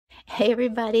Hey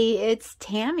everybody, it's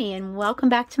Tammy and welcome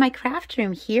back to my craft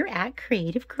room here at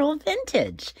Creative Girl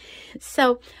Vintage.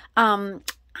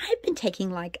 I've been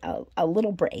taking like a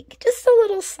little break, just a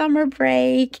little summer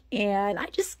break, and I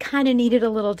just kind of needed a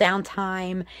little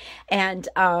downtime. And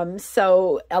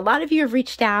so a lot of you have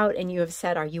reached out and you have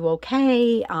said, are you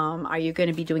okay? Are you going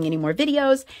to be doing any more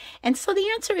videos? And so the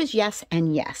answer is yes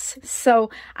and yes.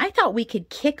 So I thought we could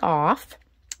kick off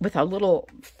with a little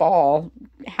fall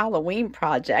Halloween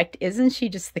project. Isn't she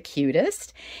just the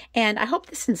cutest? And I hope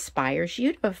this inspires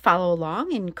you to follow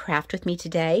along and craft with me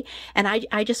today. And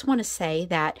I just want to say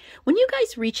that when you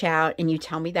guys reach out and you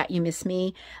tell me that you miss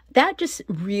me, that just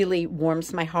really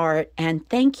warms my heart. And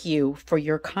thank you for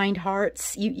your kind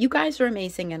hearts. You guys are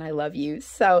amazing and I love you.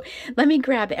 So let me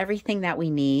grab everything that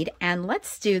we need and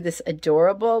let's do this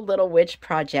adorable little witch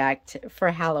project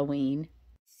for Halloween.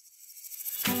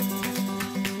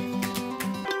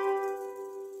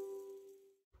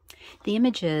 The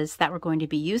images that we're going to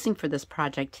be using for this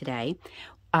project today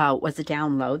was a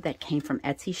download that came from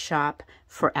Etsy shop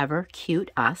Forever Cute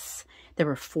Us. There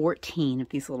were 14 of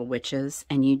these little witches,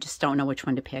 and you just don't know which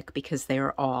one to pick because they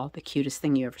are all the cutest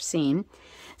thing you've ever seen.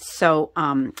 So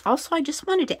also I just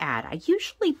wanted to add, I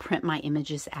usually print my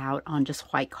images out on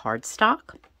just white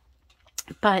cardstock,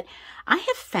 but I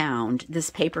have found this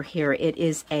paper here. It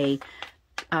is a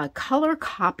color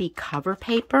copy cover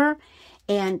paper.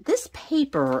 And this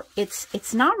paper,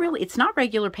 it's not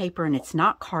regular paper and it's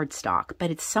not cardstock, but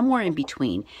it's somewhere in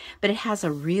between. But it has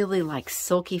a really like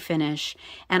silky finish.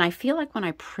 And I feel like when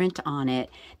I print on it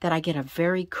that I get a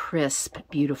very crisp,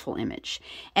 beautiful image.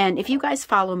 And if you guys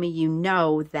follow me, you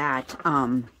know that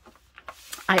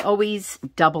I always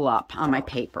double up on my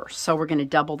paper. So we're going to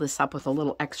double this up with a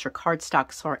little extra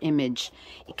cardstock so our image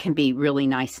it can be really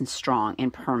nice and strong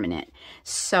and permanent.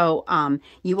 So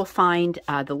you will find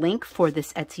the link for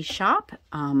this Etsy shop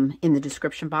in the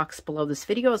description box below this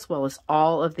video, as well as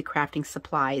all of the crafting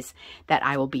supplies that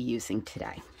I will be using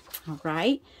today. All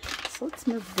right, so let's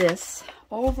move this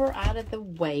over out of the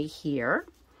way here.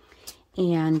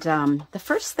 And the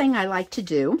first thing I like to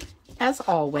do, as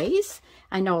always,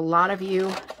 I know a lot of you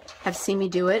have seen me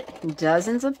do it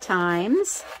dozens of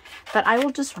times, but I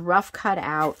will just rough cut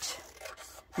out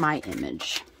my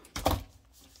image. All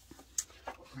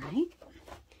right.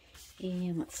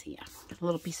 And let's see, I've got a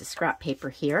little piece of scrap paper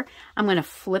here. I'm going to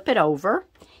flip it over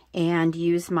and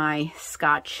use my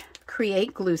Scotch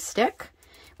Create glue stick,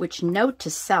 which, note to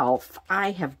self,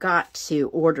 I have got to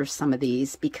order some of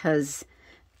these because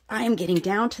I am getting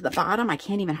down to the bottom. I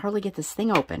can't even hardly get this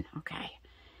thing open. Okay.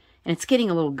 And it's getting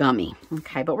a little gummy.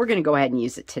 Okay, but we're going to go ahead and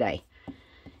use it today.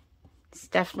 It's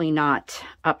definitely not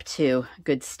up to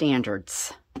good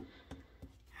standards.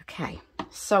 Okay,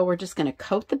 so we're just going to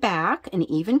coat the back, an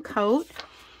even coat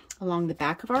along the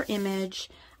back of our image.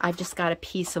 I've just got a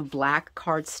piece of black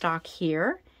cardstock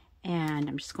here, and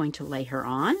I'm just going to lay her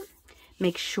on.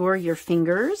 Make sure your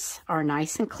fingers are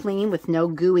nice and clean with no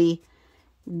gooey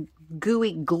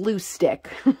glue stick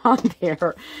on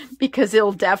there, because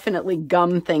it'll definitely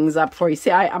gum things up for you.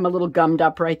 See, I'm a little gummed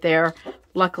up right there.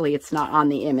 Luckily, it's not on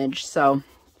the image, so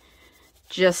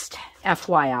just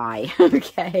FYI,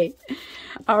 okay?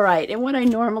 All right, and what I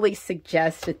normally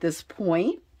suggest at this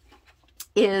point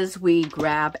is we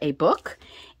grab a book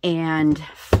and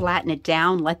flatten it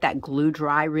down, let that glue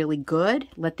dry really good,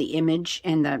 let the image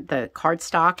and the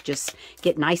cardstock just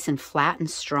get nice and flat and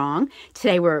strong.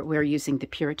 Today we're using the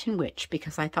Puritan Witch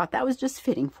because I thought that was just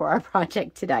fitting for our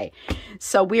project today.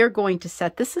 So we are going to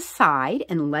set this aside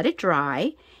and let it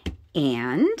dry,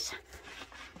 and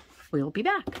we'll be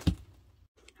back.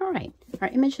 All right, our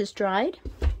image is dried.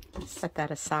 Let's set that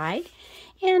aside.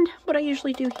 And what I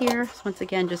usually do here is, once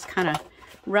again, just kind of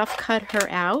rough cut her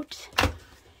out.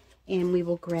 And we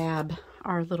will grab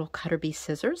our little cutter bee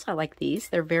scissors. I like these.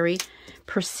 They're very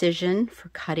precision for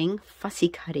cutting, fussy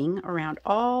cutting around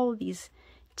all these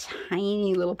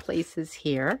tiny little places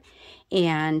here.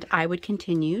 And I would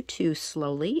continue to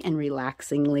slowly and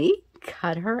relaxingly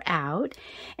cut her out.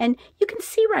 And you can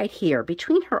see right here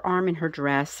between her arm and her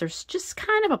dress, there's just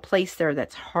kind of a place there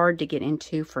that's hard to get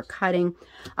into for cutting.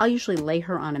 I'll usually lay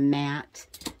her on a mat,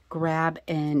 grab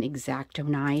an X-Acto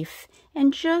knife,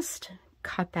 and just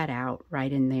cut that out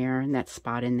right in there, and that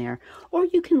spot in there. Or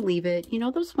you can leave it, you know,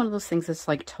 those one of those things that's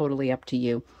like totally up to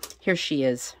you. Here she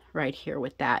is right here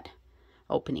with that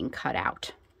opening cut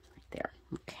out right there.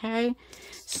 Okay,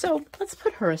 so let's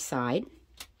put her aside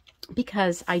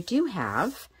because I do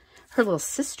have her little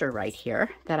sister right here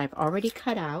that I've already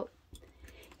cut out,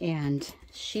 and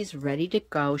she's ready to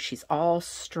go. She's all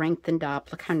strengthened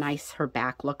up. Look how nice her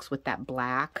back looks with that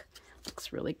black.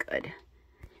 Looks really good.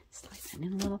 Slide that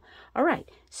in a little. All right,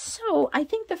 so I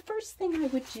think the first thing I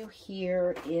would do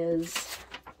here is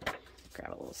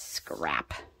grab a little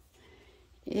scrap,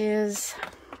 is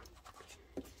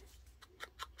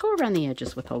go around the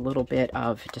edges with a little bit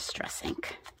of Distress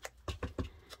ink.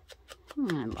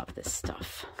 I love this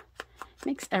stuff.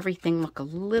 Makes everything look a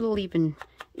little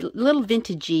little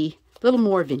vintagey, a little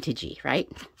more vintagey,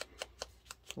 right?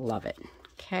 Love it.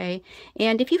 Okay,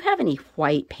 and if you have any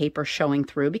white paper showing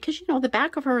through, because you know the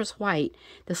back of her is white,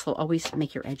 this will always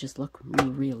make your edges look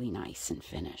really nice and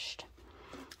finished.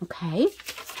 Okay,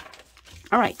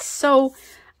 all right, so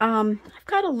I've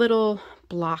got a little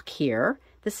block here.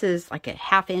 This is like a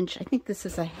 1/2 inch. I think this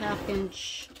is a 1/2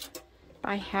 inch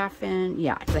by 1/2 inch.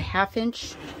 Yeah, it's a 1/2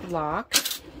 inch block.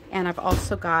 And I've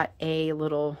also got a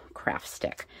little craft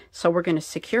stick. So we're going to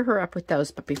secure her up with those.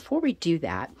 But before we do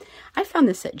that, I found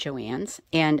this at Joann's.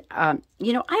 And,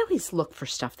 you know, I always look for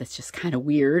stuff that's just kind of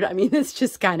weird. I mean, that's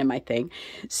just kind of my thing.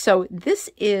 So this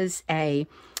is a,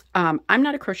 I'm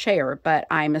not a crocheter, but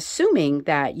I'm assuming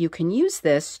that you can use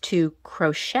this to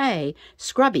crochet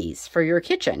scrubbies for your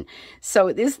kitchen. So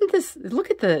isn't this,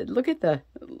 look at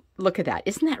that.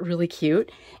 Isn't that really cute?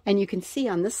 And you can see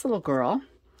on this little girl,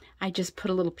 I just put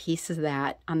a little piece of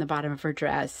that on the bottom of her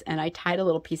dress, and I tied a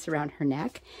little piece around her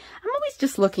neck. I'm always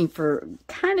just looking for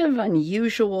kind of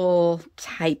unusual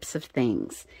types of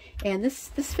things. And this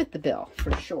fit the bill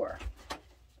for sure.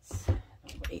 Let's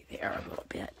lay there a little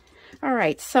bit. All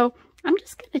right, so I'm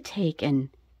just going to take and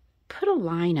put a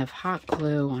line of hot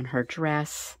glue on her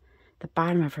dress, the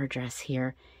bottom of her dress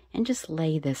here, and just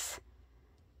lay this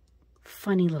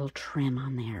funny little trim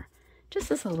on there,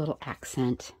 just as a little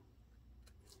accent.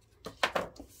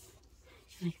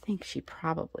 And I think she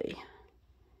probably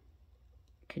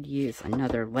could use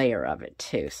another layer of it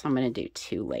too. So I'm going to do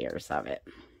 2 layers of it.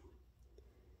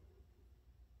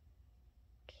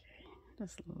 Okay,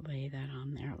 just lay that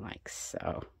on there like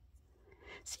so.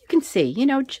 So you can see, you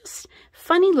know, just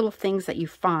funny little things that you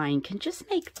find can just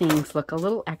make things look a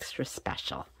little extra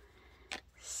special.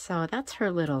 So that's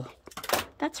her little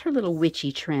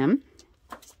witchy trim.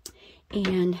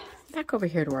 And back over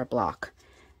here to our block.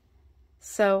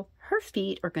 So her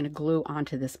feet are going to glue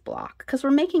onto this block because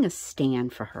we're making a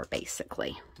stand for her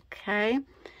basically. Okay,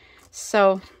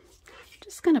 so I'm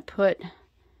just going to put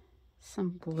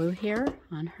some glue here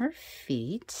on her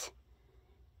feet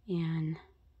and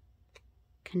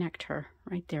connect her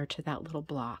right there to that little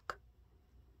block.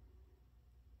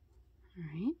 All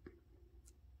right.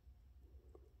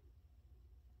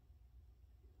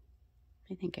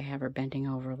 I think I have her bending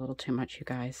over a little too much, you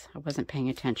guys. I wasn't paying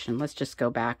attention. Let's just go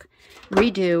back.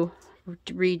 Redo.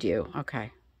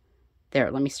 Okay.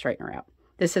 There, let me straighten her out.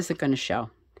 This isn't going to show.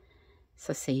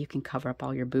 So see, you can cover up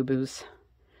all your boo-boos.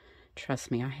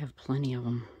 Trust me, I have plenty of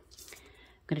them.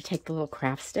 I'm going to take the little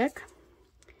craft stick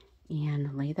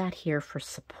and lay that here for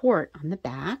support on the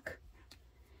back.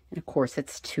 And of course,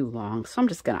 it's too long, so I'm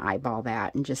just going to eyeball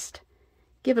that and just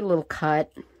give it a little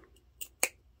cut.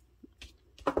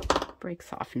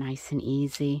 Breaks off nice and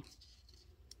easy.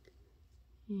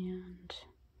 And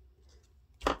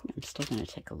I'm still going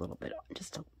to take a little bit,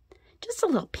 just a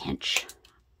little pinch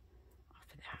off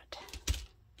of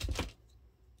that.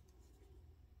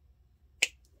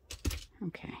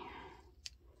 Okay,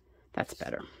 that's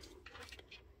better.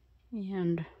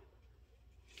 And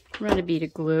run a bead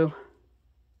of glue.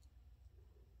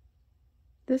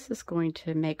 This is going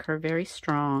to make her very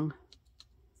strong,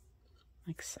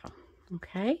 like so.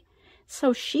 Okay.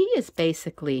 So she is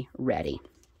basically ready.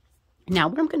 Now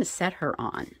what I'm going to set her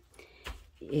on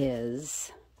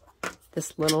is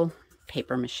this little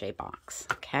paper mache box,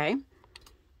 okay?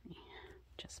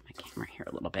 Adjust my camera here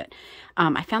a little bit.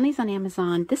 I found these on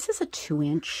Amazon. This is a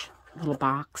 2-inch little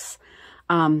box.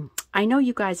 I know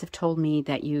you guys have told me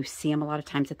that you see them a lot of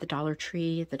times at the Dollar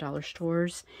Tree, at the dollar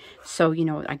stores. So, you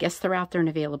know, I guess they're out there and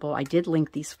available. I did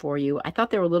link these for you. I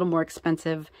thought they were a little more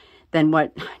expensive than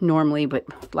what normally, but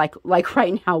like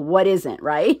right now, what isn't,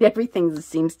 right? Everything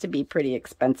seems to be pretty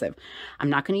expensive. I'm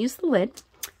not going to use the lid.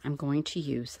 I'm going to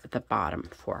use the bottom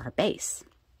for our base.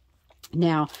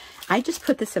 Now, I just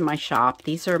put this in my shop.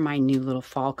 These are my new little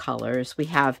fall colors. We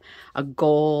have a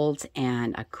gold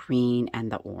and a green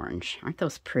and the orange. Aren't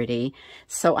those pretty?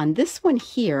 So on this one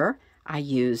here, I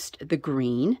used the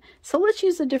green. So let's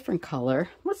use a different color.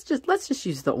 Let's just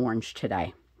use the orange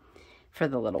today for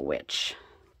the little witch.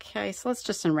 Okay, so let's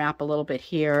just unwrap a little bit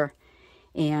here.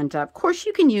 And of course,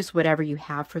 you can use whatever you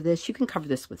have for this. You can cover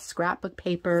this with scrapbook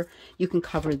paper. You can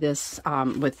cover this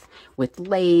with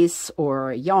lace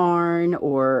or yarn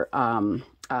or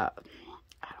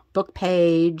book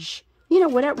page. You know,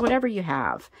 whatever you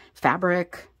have.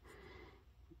 Fabric.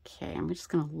 Okay, I'm just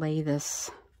going to lay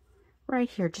this right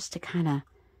here just to kind of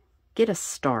get us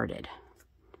started.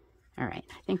 All right,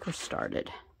 I think we're started.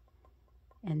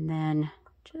 And then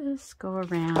just go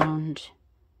around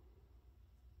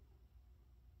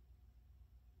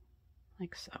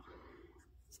like so.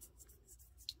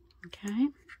 Okay,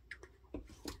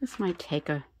 this might take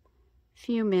a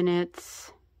few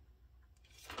minutes,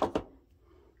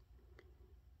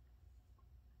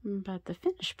 but the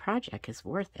finished project is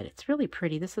worth it. It's really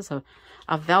pretty. This is a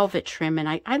velvet trim,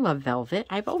 and I love velvet.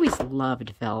 I've always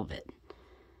loved velvet.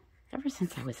 Ever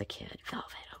since I was a kid,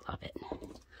 velvet, I love it. All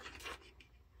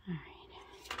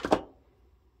right.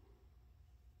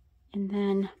 And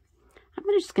then I'm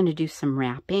just going to do some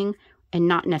wrapping and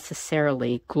not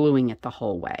necessarily gluing it the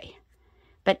whole way.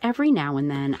 But every now and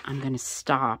then I'm going to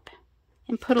stop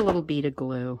and put a little bead of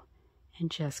glue and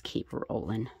just keep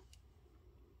rolling.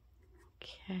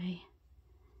 Okay.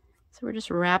 So we're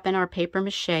just wrapping our paper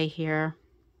mache here.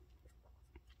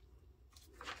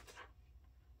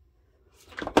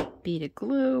 Bead of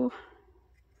glue.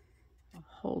 I'll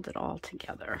hold it all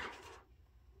together.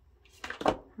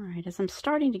 All right, as I'm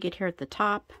starting to get here at the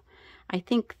top, I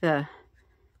think the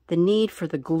need for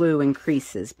the glue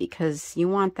increases because you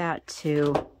want that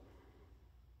to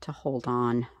hold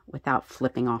on without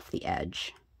flipping off the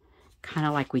edge, kind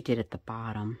of like we did at the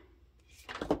bottom.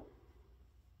 Okay,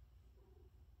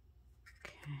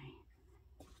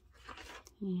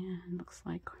 and looks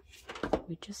like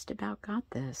we just about got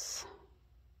this.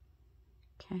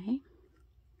 Okay,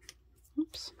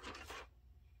 oops.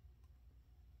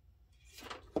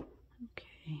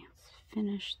 Okay, let's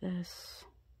finish this.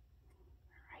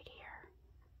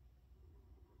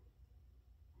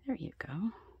 There you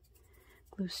go.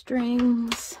 Glue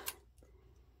strings.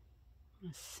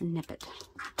 Snip it.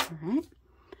 All right.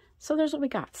 So there's what we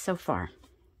got so far.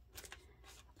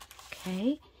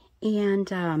 Okay.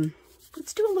 And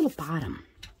let's do a little bottom.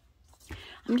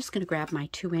 I'm just going to grab my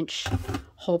 2-inch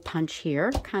hole punch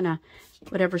here. Kind of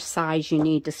whatever size you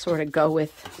need to sort of go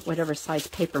with whatever size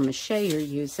paper mache you're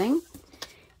using.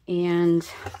 And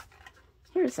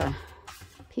here's a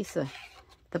piece of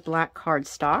the black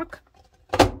cardstock.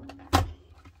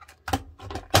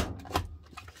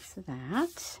 Of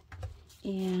that,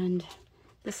 and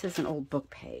this is an old book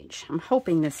page. I'm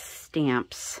hoping this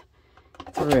stamps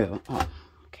through. Oh,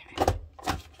 okay,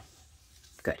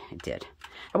 good, it did.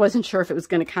 I wasn't sure if it was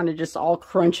going to kind of just all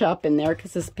crunch up in there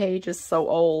because this page is so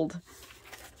old.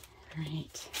 All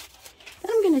right,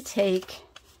 then I'm going to take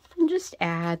and just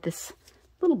add this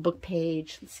little book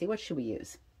page. Let's see, what should we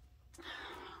use?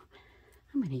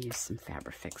 I'm going to use some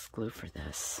Fabrifix glue for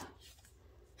this.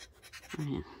 All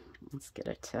right. Let's get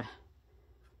it to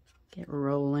get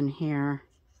rolling here.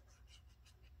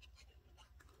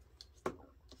 Okay,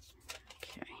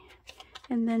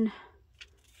 and then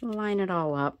line it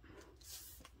all up.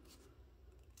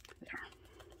 There.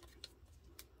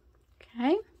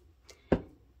 Okay,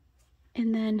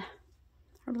 and then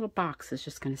our little box is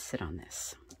just going to sit on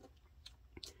this.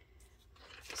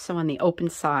 So on the open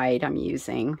side I'm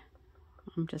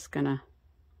just going to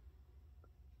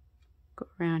go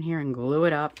around here and glue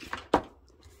it up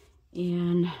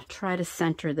and try to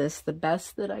center this the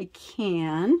best that I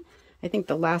can. I think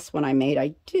the last one I made,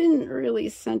 I didn't really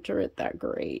center it that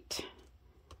great.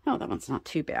 Oh, that one's not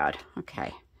too bad.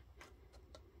 Okay.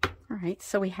 All right,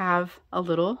 so we have a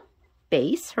little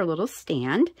base, her little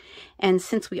stand. And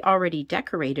since we already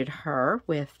decorated her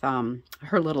with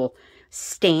her little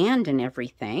stand and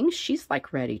everything, she's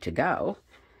like ready to go.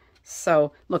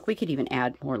 So look, we could even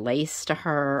add more lace to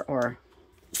her, or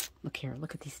look here,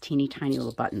 look at these teeny tiny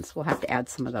little buttons. We'll have to add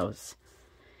some of those.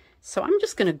 So I'm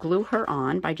just going to glue her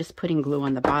on by just putting glue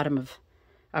on the bottom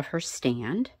of her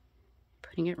stand,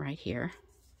 putting it right here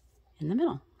in the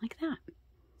middle, like that.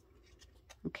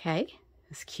 Okay,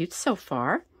 it's cute so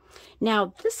far.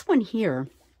 Now this one here,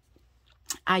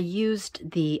 I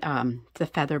used the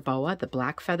feather boa, the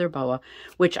black feather boa,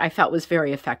 which I felt was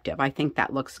very effective. I think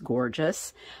that looks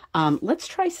gorgeous. Let's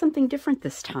try something different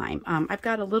this time. I've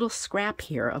got a little scrap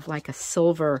here of like a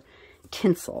silver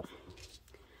tinsel.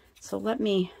 So I'm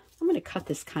going to cut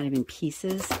this kind of in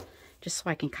pieces just so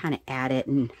I can kind of add it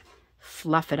and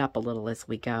fluff it up a little as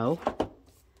we go.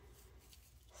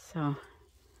 So I'll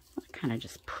kind of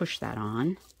just push that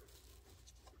on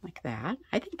like that.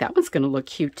 I think that one's going to look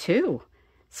cute too.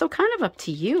 So kind of up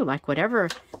to you, like whatever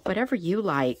you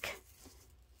like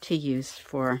to use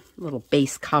for a little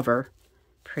base cover,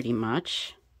 pretty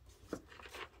much.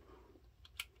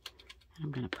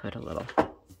 I'm going to put a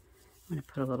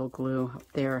little glue up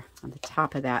there on the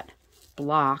top of that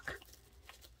block,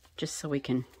 just so we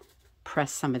can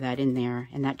press some of that in there,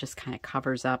 and that just kind of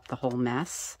covers up the whole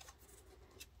mess.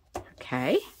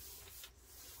 Okay,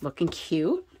 looking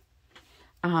cute.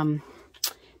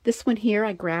 This one here,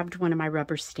 I grabbed one of my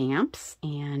rubber stamps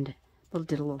and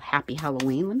did a little happy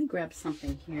Halloween. Let me grab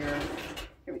something here.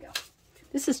 Here we go.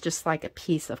 This is just like a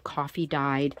piece of coffee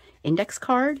dyed index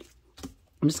card.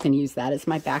 I'm just going to use that as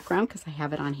my background because I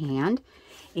have it on hand.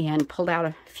 And pulled out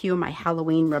a few of my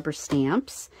Halloween rubber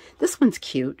stamps. This one's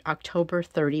cute, October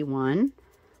 31.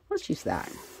 Let's use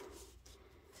that.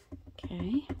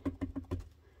 Okay.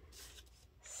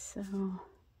 So,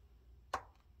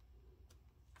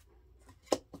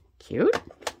 cute.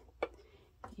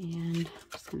 And I'm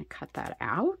just going to cut that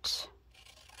out.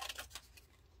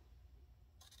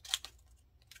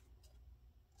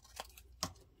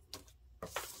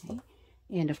 Okay.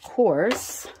 And of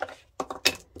course,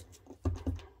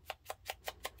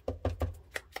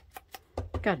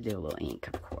 got to do a little ink,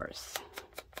 of course.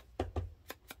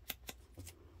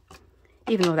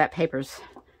 Even though that paper's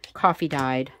coffee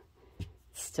dyed, it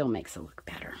still makes it look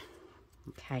better.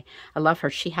 Okay, I love her.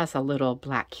 She has a little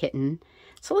black kitten.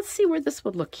 So let's see where this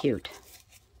would look cute.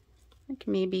 Like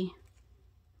maybe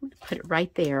I'm gonna put it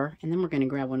right there, and then we're gonna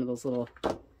grab one of those little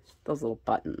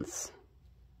buttons.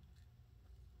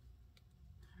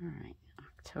 All right,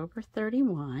 October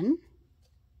 31.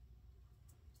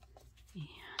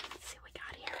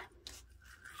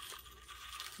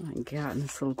 Oh my God, in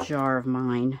this little jar of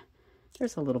mine.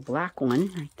 There's a little black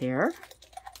one right there.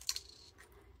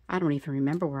 I don't even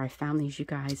remember where I found these, you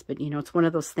guys, but you know, it's one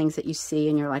of those things that you see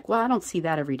and you're like, well, I don't see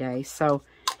that every day. So,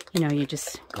 you know, you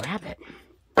just grab it.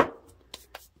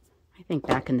 I think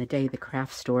back in the day, the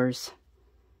craft stores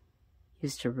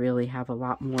used to really have a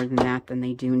lot more than that than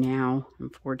they do now,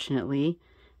 unfortunately.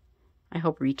 I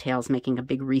hope retail's making a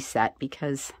big reset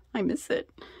because I miss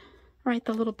it. All right,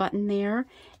 the little button there.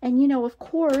 And, you know, of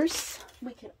course,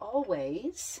 we could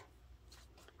always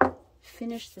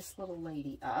finish this little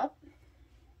lady up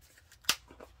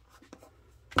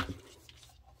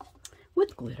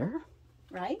with glitter,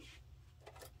 right?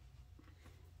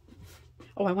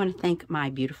 Oh, I want to thank my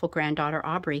beautiful granddaughter,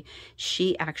 Aubrey.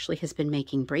 She actually has been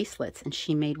making bracelets, and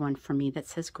she made one for me that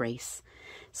says Grace.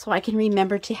 So I can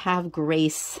remember to have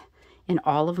grace in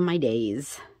all of my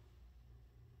days.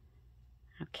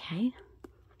 Okay,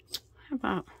 how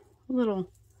about a little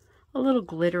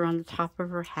glitter on the top of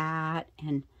her hat,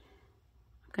 and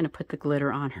I'm going to put the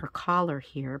glitter on her collar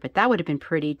here, but that would have been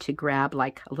pretty to grab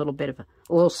like a little bit of a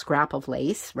little scrap of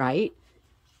lace, right?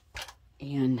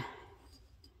 And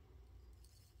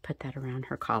put that around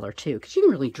her collar too, because you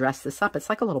can really dress this up. It's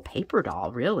like a little paper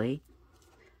doll, really.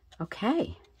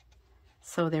 Okay,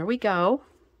 so there we go.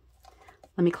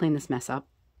 Let me clean this mess up.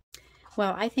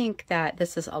 Well, I think that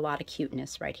this is a lot of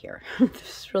cuteness right here.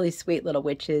 This really sweet little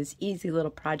witches, easy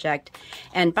little project.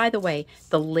 And by the way,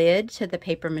 the lid to the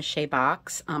paper mache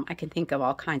box, I can think of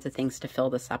all kinds of things to fill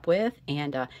this up with.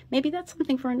 And maybe that's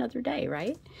something for another day,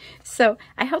 right? So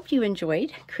I hope you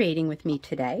enjoyed creating with me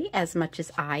today as much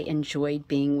as I enjoyed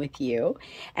being with you.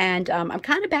 And I'm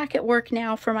kind of back at work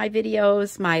now for my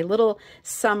videos. My little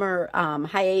summer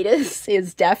hiatus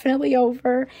is definitely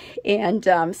over. And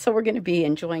so we're going to be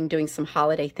enjoying doing some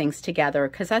holiday things together,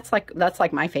 because that's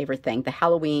like my favorite thing, the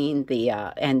Halloween,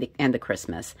 and the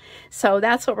Christmas. So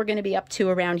that's what we're going to be up to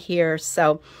around here.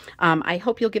 So I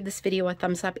hope you'll give this video a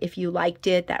thumbs up if you liked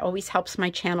it. That always helps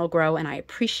my channel grow, and I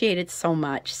appreciate it so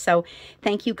much. So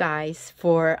thank you guys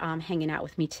for hanging out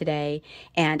with me today,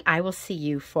 and I will see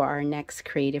you for our next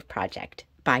creative project.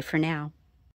 Bye for now.